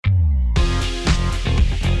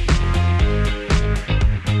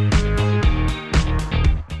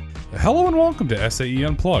Hello and welcome to SAE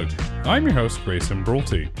Unplugged. I'm your host, Grayson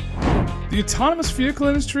Brulte. The autonomous vehicle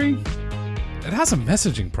industry, it has a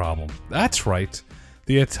messaging problem. That's right.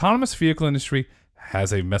 The autonomous vehicle industry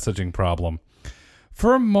has a messaging problem.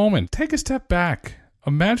 For a moment, take a step back.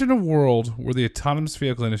 Imagine a world where the autonomous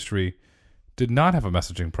vehicle industry did not have a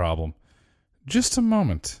messaging problem. Just a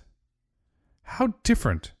moment. How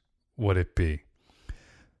different would it be?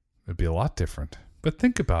 It'd be a lot different. But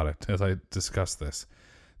think about it as I discuss this.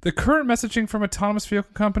 The current messaging from autonomous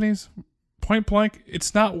vehicle companies, point blank,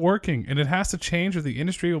 it's not working, and it has to change or the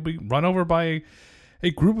industry will be run over by a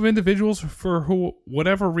group of individuals for who,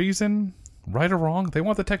 whatever reason, right or wrong, they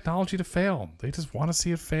want the technology to fail. They just want to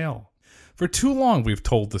see it fail. For too long, we've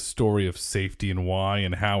told the story of safety and why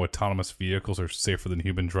and how autonomous vehicles are safer than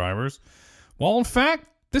human drivers. Well, in fact,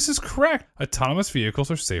 this is correct. Autonomous vehicles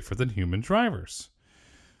are safer than human drivers.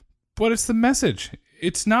 But it's the message.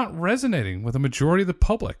 It's not resonating with the majority of the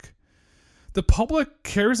public. The public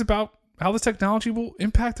cares about how the technology will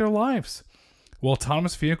impact their lives. Will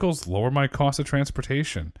autonomous vehicles lower my cost of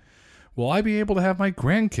transportation? Will I be able to have my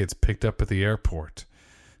grandkids picked up at the airport?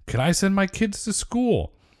 Can I send my kids to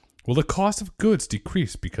school? Will the cost of goods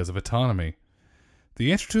decrease because of autonomy?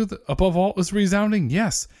 The answer to above all is resounding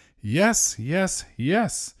yes. Yes, yes,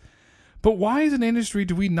 yes. But why as an industry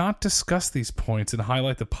do we not discuss these points and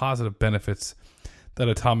highlight the positive benefits that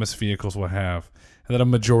autonomous vehicles will have and that a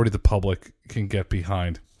majority of the public can get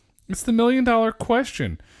behind? It's the million-dollar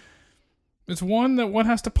question. It's one that one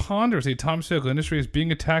has to ponder as the autonomous vehicle industry is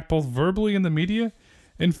being attacked both verbally in the media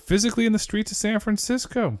and physically in the streets of San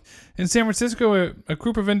Francisco. In San Francisco, a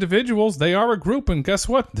group of individuals, they are a group, and guess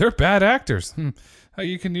what? They're bad actors.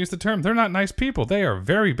 You can use the term, they're not nice people. They are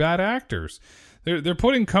very bad actors. They're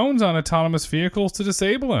putting cones on autonomous vehicles to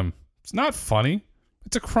disable them. It's not funny.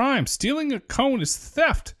 It's a crime. Stealing a cone is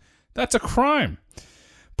theft. That's a crime.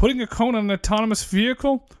 Putting a cone on an autonomous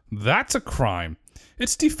vehicle, that's a crime.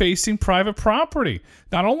 It's defacing private property.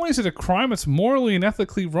 Not only is it a crime, it's morally and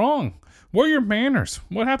ethically wrong. Where are your manners?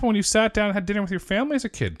 What happened when you sat down and had dinner with your family as a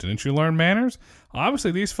kid? Didn't you learn manners? Obviously,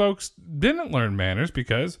 these folks didn't learn manners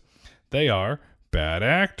because they are bad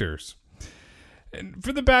actors. And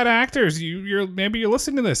for the bad actors, maybe you're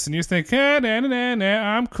listening to this and you think,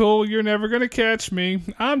 I'm cool, you're never going to catch me.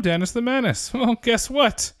 I'm Dennis the Menace. Well, guess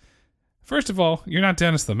what? First of all, you're not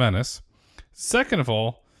Dennis the Menace. Second of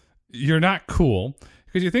all, you're not cool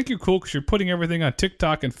because you think you're cool because you're putting everything on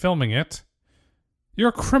TikTok and filming it. You're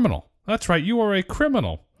a criminal. That's right, you are a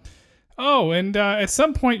criminal. Oh, and at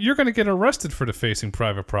some point, you're going to get arrested for defacing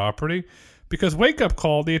private property because, wake up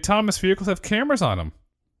call, the autonomous vehicles have cameras on them.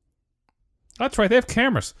 That's right, they have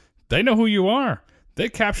cameras. They know who you are. They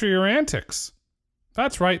capture your antics.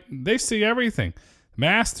 That's right, they see everything.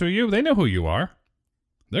 Masked through you, they know who you are.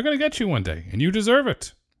 They're going to get you one day, and you deserve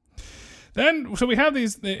it. So we have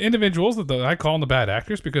these individuals that I call them the bad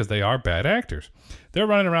actors because they are bad actors. They're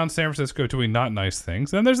running around San Francisco doing not nice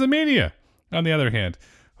things. Then there's the media, on the other hand,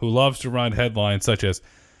 who loves to run headlines such as,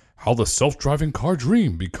 how the self-driving car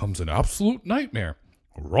dream becomes an absolute nightmare.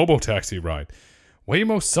 Robo-taxi ride.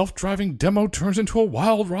 Waymo's self-driving demo turns into a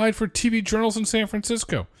wild ride for TV journals in San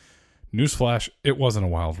Francisco. Newsflash, it wasn't a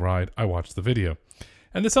wild ride. I watched the video.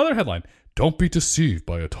 And this other headline, don't be deceived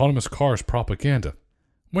by autonomous cars propaganda.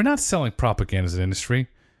 We're not selling propaganda as an industry.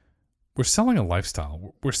 We're selling a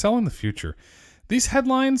lifestyle. We're selling the future. These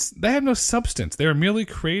headlines, they have no substance. They are merely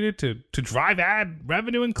created to drive ad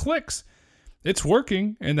revenue and clicks. It's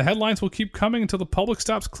working, and the headlines will keep coming until the public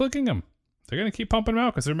stops clicking them. They're going to keep pumping them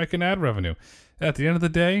out because they're making ad revenue. At the end of the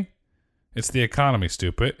day, it's the economy,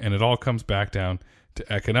 stupid, and it all comes back down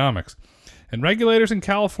to economics. And regulators in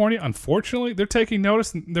California, unfortunately, they're taking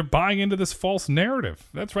notice and they're buying into this false narrative.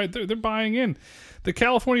 That's right, they're buying in. The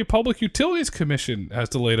California Public Utilities Commission has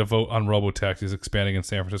delayed a vote on robo-taxis expanding in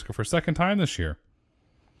San Francisco for a second time this year.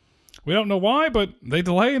 We don't know why, but they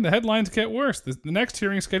delay and the headlines get worse. The next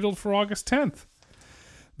hearing is scheduled for August 10th.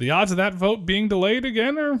 The odds of that vote being delayed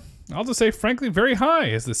again are, I'll just say, frankly, very high,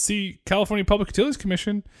 as the California Public Utilities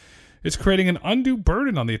Commission is creating an undue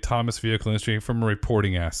burden on the autonomous vehicle industry from a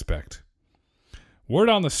reporting aspect. Word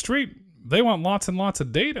on the street, they want lots and lots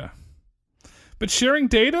of data. But sharing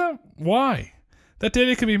data? Why? That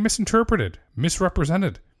data can be misinterpreted,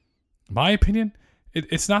 misrepresented. In my opinion,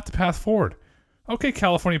 it's not the path forward. Okay,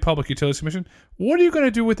 California Public Utilities Commission, what are you going to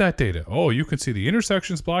do with that data? Oh, you can see the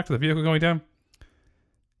intersections blocked, the vehicle going down.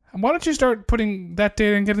 And why don't you start putting that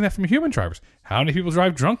data and getting that from human drivers? How many people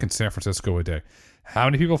drive drunk in San Francisco a day? How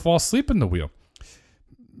many people fall asleep in the wheel?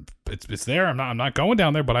 It's there. I'm not going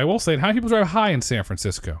down there, but I will say it. How many people drive high in San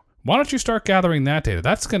Francisco? Why don't you start gathering that data?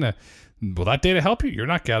 Will that data help you? You're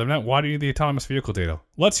not gathering that. Why do you need the autonomous vehicle data?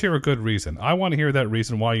 Let's hear a good reason. I want to hear that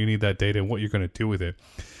reason why you need that data and what you're going to do with it.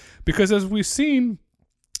 Because as we've seen,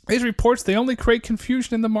 these reports, they only create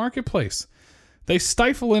confusion in the marketplace. They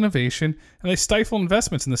stifle innovation and they stifle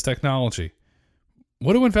investments in this technology.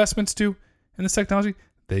 What do investments do in this technology?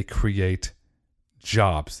 They create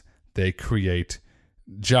jobs. They create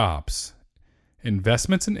jobs.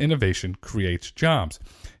 Investments in innovation create jobs.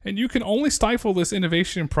 And you can only stifle this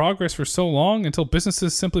innovation and progress for so long until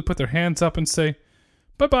businesses simply put their hands up and say,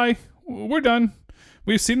 bye-bye, we're done.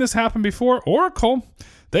 We've seen this happen before. Oracle,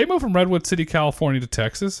 they moved from Redwood City, California to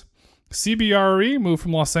Texas. CBRE moved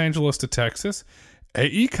from Los Angeles to Texas.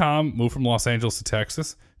 AECOM moved from Los Angeles to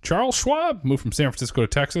Texas. Charles Schwab moved from San Francisco to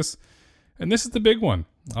Texas. And this is the big one.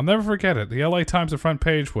 I'll never forget it. The LA Times, the front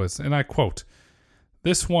page was, and I quote,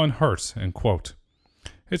 "This one hurts," end quote.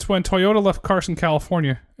 It's when Toyota left Carson,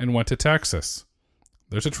 California and went to Texas.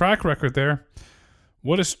 There's a track record there.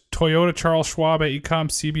 What does Toyota, Charles Schwab, AECOM,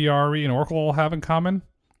 CBRE, and Oracle all have in common?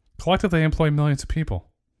 Collectively, they employ millions of people.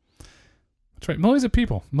 That's right, millions of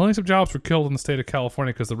people. Millions of jobs were killed in the state of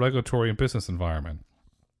California because of the regulatory and business environment.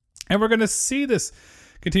 And we're going to see this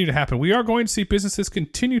continue to happen. We are going to see businesses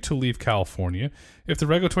continue to leave California if the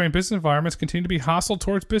regulatory and business environments continue to be hostile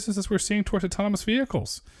towards businesses we're seeing towards autonomous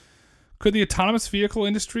vehicles. Could the autonomous vehicle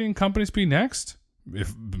industry and companies be next?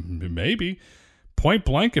 Maybe. Point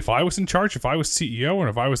blank, if I was in charge, if I was CEO, and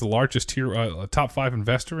if I was the largest top 5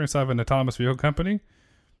 investor inside of an autonomous vehicle company,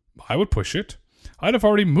 I would push it. I'd have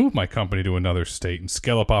already moved my company to another state and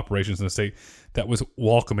scale up operations in a state that was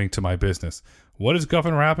welcoming to my business. What does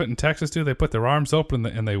Governor Abbott in Texas do? They put their arms open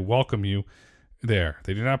and they welcome you there.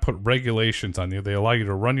 They do not put regulations on you. They allow you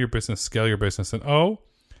to run your business, scale your business, and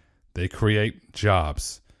they create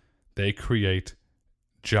jobs. They create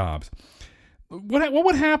jobs. What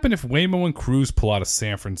would happen if Waymo and Cruise pull out of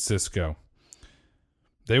San Francisco?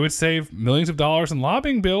 They would save millions of dollars in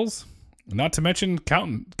lobbying bills, not to mention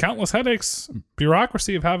countless headaches,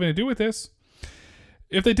 bureaucracy of having to do with this.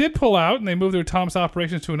 If they did pull out and they move their autonomous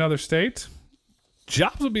operations to another state,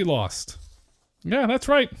 jobs would be lost. Yeah, that's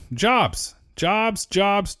right. Jobs. Jobs,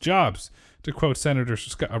 jobs, jobs, to quote Senator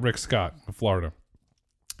Rick Scott of Florida.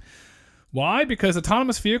 Why? Because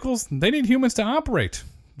autonomous vehicles, they need humans to operate.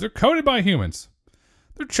 They're coded by humans.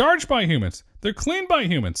 They're charged by humans. They're cleaned by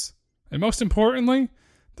humans. And most importantly,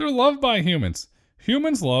 they're loved by humans.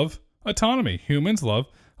 Humans love autonomy. Humans love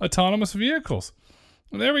autonomous vehicles.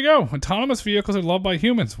 And there we go. Autonomous vehicles are loved by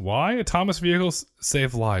humans. Why? Autonomous vehicles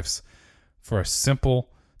save lives for a simple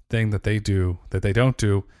thing that they do, that they don't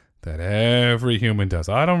do, that every human does.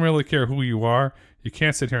 I don't really care who you are. You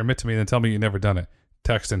can't sit here and admit to me and tell me you've never done it.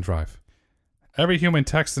 Text and drive. Every human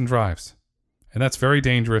texts and drives. And that's very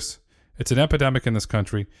dangerous. It's an epidemic in this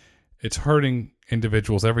country. It's hurting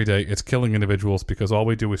individuals every day. It's killing individuals because all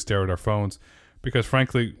we do is stare at our phones. Because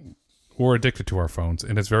frankly, we're addicted to our phones.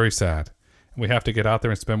 And it's very sad. And we have to get out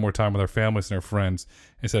there and spend more time with our families and our friends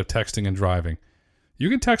instead of texting and driving. You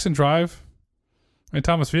can text and drive in a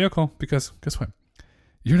autonomous vehicle because guess what?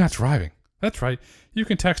 You're not driving. That's right. You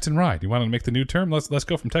can text and ride. You want to make the new term? Let's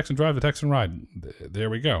go from text and drive to text and ride. There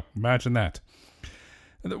we go. Imagine that.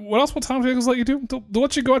 What else will autonomous vehicles let you do? They'll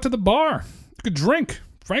let you go out to the bar. You could drink.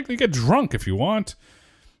 Frankly, get drunk if you want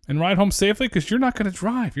and ride home safely because you're not going to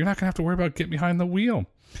drive. You're not going to have to worry about getting behind the wheel.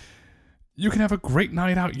 You can have a great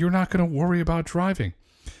night out. You're not going to worry about driving.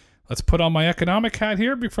 Let's put on my economic hat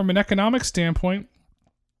here. From an economic standpoint,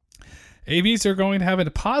 AVs are going to have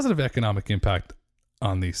a positive economic impact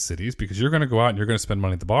on these cities because you're going to go out and you're going to spend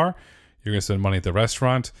money at the bar. You're going to spend money at the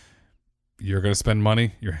restaurant. You're going to spend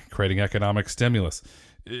money. You're creating economic stimulus.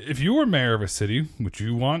 If you were mayor of a city, would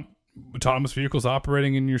you want autonomous vehicles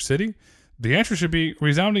operating in your city? The answer should be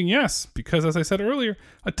resounding yes, because as I said earlier,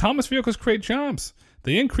 autonomous vehicles create jobs.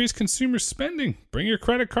 They increase consumer spending. Bring your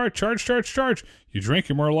credit card, charge. You drink,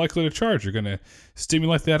 you're more likely to charge. You're going to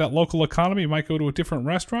stimulate that local economy. You might go to a different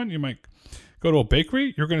restaurant. You might go to a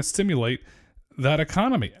bakery. You're going to stimulate that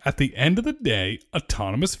economy. At the end of the day,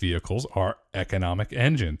 autonomous vehicles are economic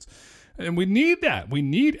engines. And we need that. We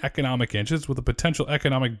need economic engines with a potential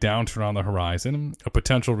economic downturn on the horizon, a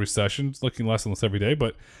potential recession. It's looking less and less every day,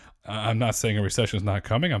 but I'm not saying a recession is not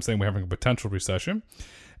coming. I'm saying we're having a potential recession.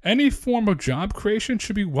 Any form of job creation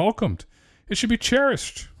should be welcomed. It should be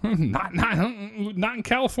cherished. Not in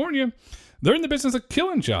California. They're in the business of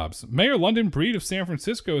killing jobs. Mayor London Breed of San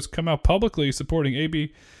Francisco has come out publicly supporting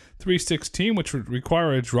AB 316, which would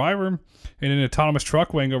require a driver in an autonomous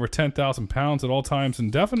truck weighing over 10,000 pounds at all times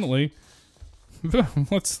indefinitely.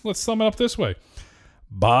 Let's sum it up this way.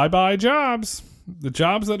 Bye-bye jobs. The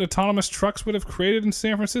jobs that autonomous trucks would have created in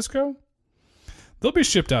San Francisco, They'll be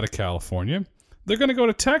shipped out of California. They're going to go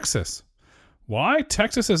to Texas. Why?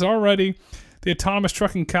 Texas is already the autonomous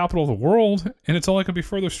trucking capital of the world, and it's only going to be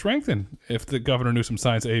further strengthened if the Governor Newsom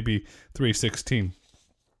signs AB 316.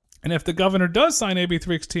 And if the governor does sign AB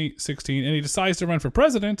 316 and he decides to run for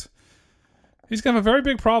president, he's going to have a very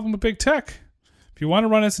big problem with big tech. If you want to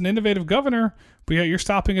run as an innovative governor, but yet you're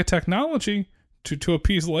stopping a technology to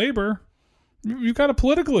appease labor, you've got a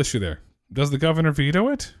political issue there. Does the governor veto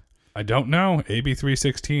it? I don't know. AB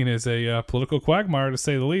 316 is a political quagmire, to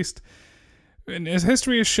say the least. And as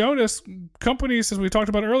history has shown us, companies, as we talked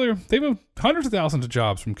about earlier, they moved hundreds of thousands of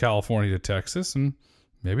jobs from California to Texas, and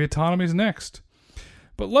maybe autonomy's next.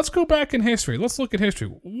 But let's go back in history. Let's look at history.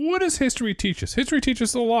 What does history teach us? History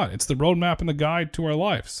teaches us a lot. It's the roadmap and the guide to our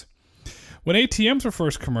lives. When ATMs were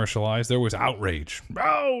first commercialized, there was outrage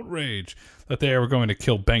that they were going to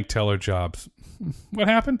kill bank teller jobs. What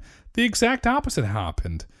happened? The exact opposite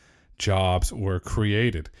happened. Jobs were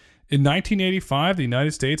created. In 1985, the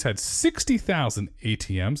United States had 60,000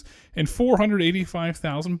 ATMs and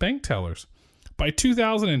 485,000 bank tellers. By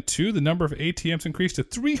 2002, the number of ATMs increased to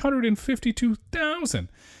 352,000,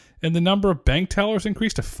 and the number of bank tellers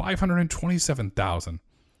increased to 527,000.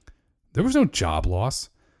 There was no job loss.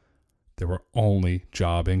 There were only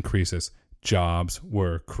job increases. Jobs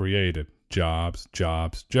were created. Jobs.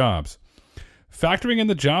 Factoring in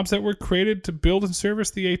the jobs that were created to build and service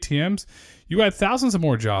the ATMs, you add thousands of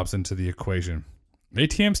more jobs into the equation.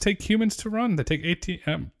 ATMs take humans to run. They take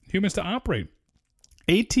humans to operate.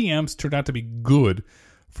 ATMs turned out to be good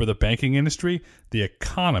for the banking industry, the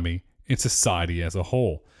economy, and society as a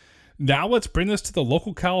whole. Now let's bring this to the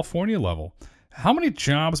local California level. How many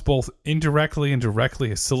jobs, both indirectly and directly,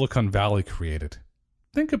 has Silicon Valley created?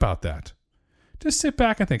 Think about that. Just sit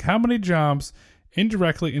back and think, how many jobs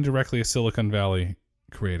indirectly has Silicon Valley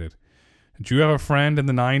created? Did you have a friend in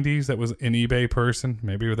the 90s that was an eBay person?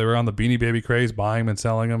 Maybe they were on the Beanie Baby craze, buying them and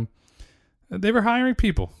selling them. They were hiring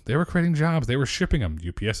people. They were creating jobs. They were shipping them.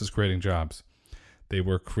 UPS is creating jobs. They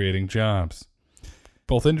were creating jobs.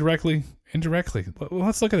 Both indirectly.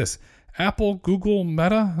 Let's look at this. Apple, Google,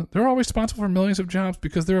 Meta, they're all responsible for millions of jobs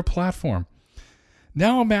because they're a platform.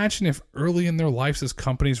 Now imagine if early in their lives as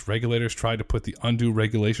companies, regulators tried to put the undue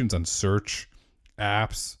regulations on search,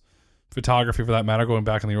 apps, photography for that matter, going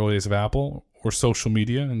back in the early days of Apple, or social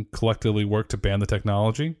media, and collectively worked to ban the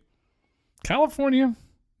technology. California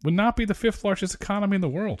would not be the fifth largest economy in the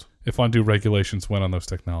world if undue regulations went on those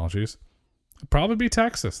technologies. It'd probably be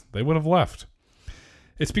Texas. They would have left.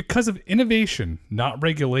 It's because of innovation, not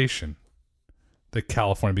regulation, that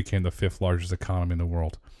California became the fifth largest economy in the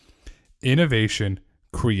world. Innovation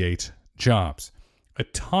creates jobs.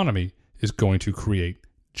 Autonomy is going to create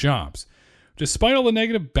jobs. Despite all the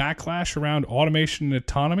negative backlash around automation and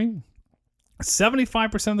autonomy,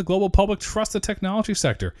 75% of the global public trust the technology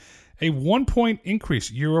sector, a 1-point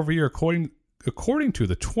increase year over year according to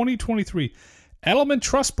the 2023 Edelman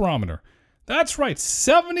Trust Barometer. That's right,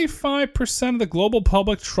 75% of the global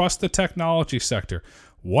public trust the technology sector.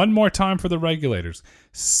 One more time for the regulators.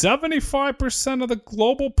 75% of the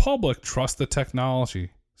global public trust the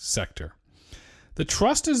technology sector. The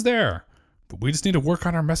trust is there, but we just need to work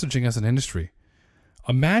on our messaging as an industry.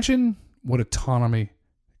 Imagine what autonomy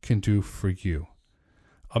can do for you.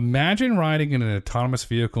 Imagine riding in an autonomous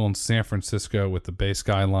vehicle in San Francisco with the Bay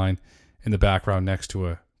Skyline in the background next to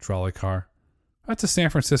a trolley car. That's a San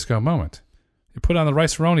Francisco moment. You put on the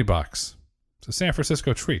rice-a-roni box. It's a San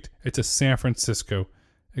Francisco treat. It's a San Francisco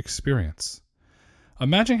experience.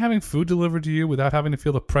 Imagine having food delivered to you without having to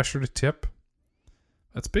feel the pressure to tip.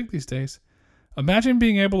 That's big these days. Imagine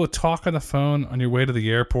being able to talk on the phone on your way to the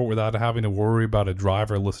airport without having to worry about a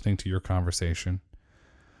driver listening to your conversation.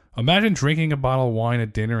 Imagine drinking a bottle of wine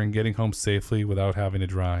at dinner and getting home safely without having to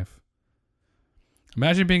drive.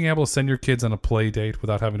 Imagine being able to send your kids on a play date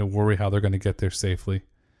without having to worry how they're going to get there safely.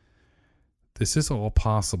 This is all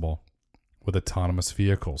possible with autonomous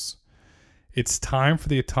vehicles. It's time for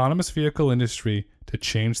the autonomous vehicle industry to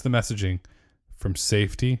change the messaging from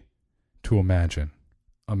safety to imagine.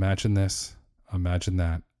 Imagine this, imagine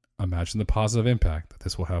that, imagine the positive impact that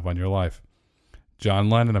this will have on your life. John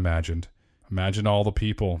Lennon imagined. Imagine all the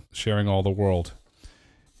people sharing all the world.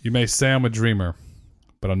 You may say I'm a dreamer,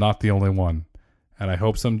 but I'm not the only one. And I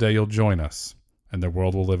hope someday you'll join us, and the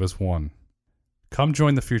world will live as one. Come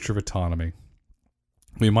join the future of autonomy.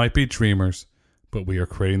 We might be dreamers, but we are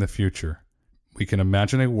creating the future. We can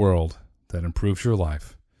imagine a world that improves your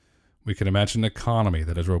life. We can imagine an economy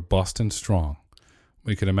that is robust and strong.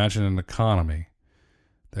 We can imagine an economy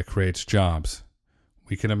that creates jobs.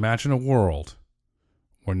 We can imagine a world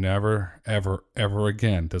where never, ever, ever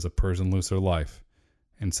again does a person lose their life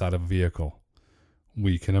inside of a vehicle.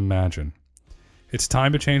 we can imagine. It's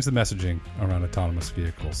time to change the messaging around autonomous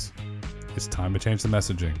vehicles. It's time to change the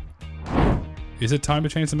messaging. Is it time to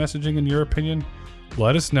change the messaging in your opinion?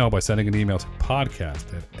 Let us know by sending an email to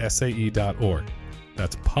podcast@sae.org.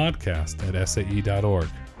 That's podcast@sae.org.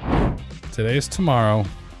 Today is tomorrow.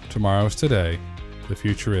 Tomorrow is today. The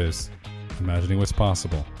future is imagining what's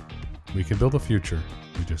possible. We can build a future.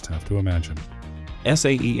 We just have to imagine.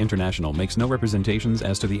 SAE International makes no representations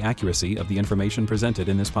as to the accuracy of the information presented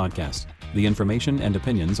in this podcast. The information and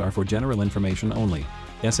opinions are for general information only.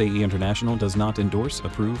 SAE International does not endorse,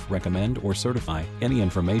 approve, recommend, or certify any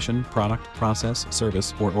information, product, process,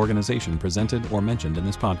 service, or organization presented or mentioned in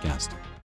this podcast.